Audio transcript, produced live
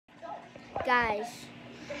Guys,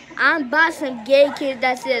 I'm about some gay kids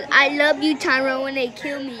that says I love you, Tyrone, when they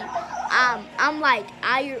kill me. I'm like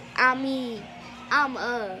I'm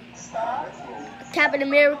Captain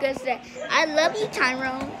America said I love you,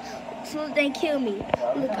 Tyrone, so they kill me.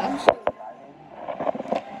 Look, I'm so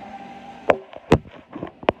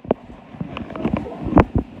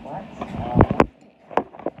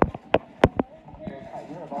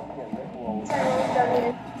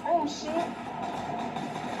Oh shit.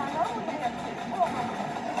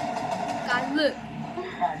 guys, look.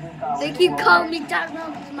 They keep calling me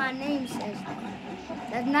Tyrone because my name says that.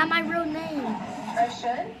 That's not my real name. I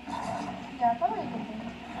should? Yeah, probably.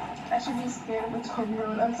 I should be scared of a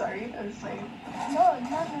 12-year-old. I'm sorry. I was like, no,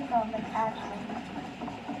 like actually.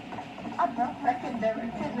 I could never.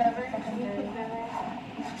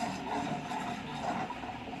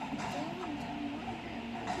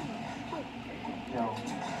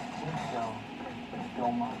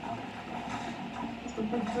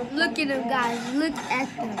 Look at them, guys. Look at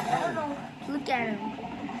them. Look at them.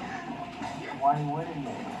 Why wouldn't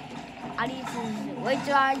they? I need to wait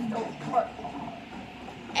till I.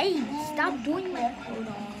 Hey, stop doing that. Hold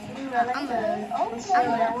on.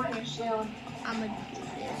 I'm a.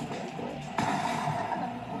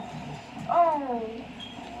 Oh.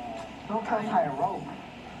 Don't tell Tyrone.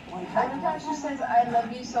 Every time she says I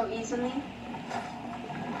love you so easily.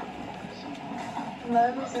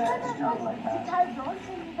 Love is a strong like that.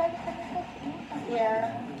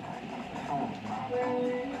 Yeah. We're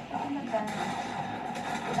in the bed.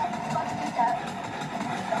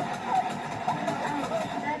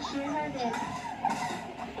 That she heard it.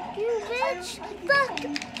 You bitch. Fuck.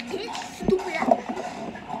 Bitch. Stupid ass.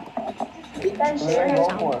 That she heard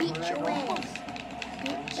I'll it. beat your ass.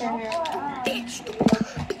 Bitch. Stupid.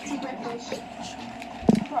 Bitch.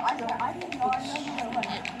 I didn't know. I know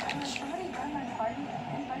like somebody joined my party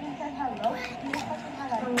and fucking said hello.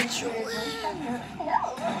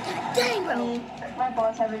 Dang, bro. My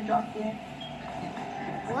boss haven't dropped you.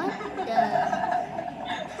 What the?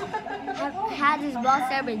 Had his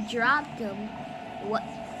boss ever dropped him? What?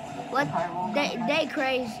 What? They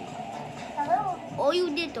crazy. Hello. All you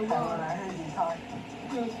did the wall. I heard you talk.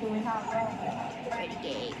 Pretty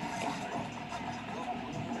gay.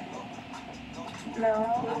 No,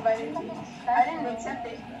 he invited me. I didn't accept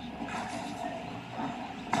it.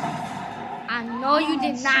 I know you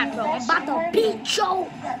did not, bro. I'm about to beat you. I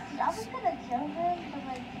was gonna kill him,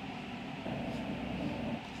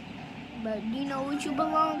 But you know what you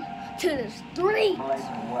belong? To the streets. Like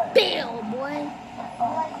what? Bill, boy.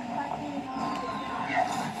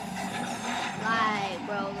 Like,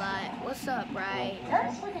 bro, like, what's up, right?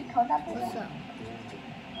 What's up?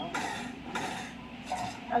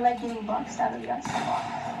 I like getting boxed out of that spot.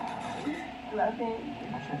 Love it.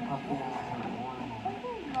 I should pop you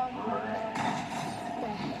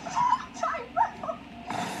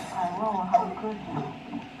Tyrone, how could you?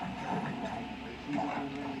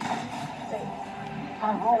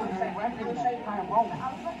 Tyrone, you're reckless. Tyrone.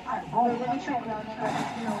 Let me try it now.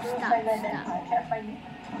 No, Try stop, that next stop. time. Can't find me.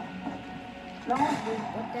 No,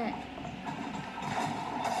 What that?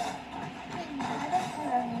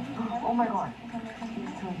 Oh my god.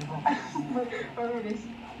 Where it is.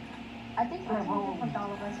 I think we're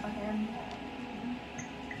 $1 for him.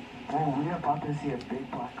 Oh, we're about to see a big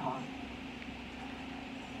black cock.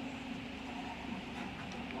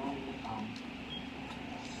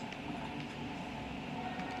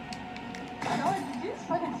 No, did you just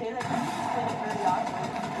fucking say that? You just said it really awkward.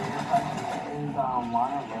 Is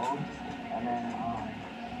Lana Rhodes, and then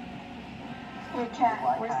Hey, cat,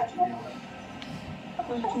 where's that?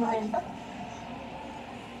 Where'd you move in?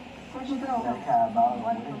 Where'd you go?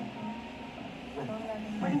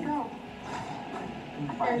 Where'd you go?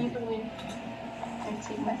 There, you can win. And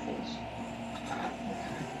take message.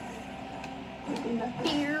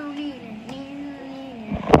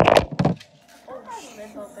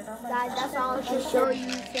 Guys, that's all I can show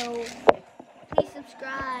you, so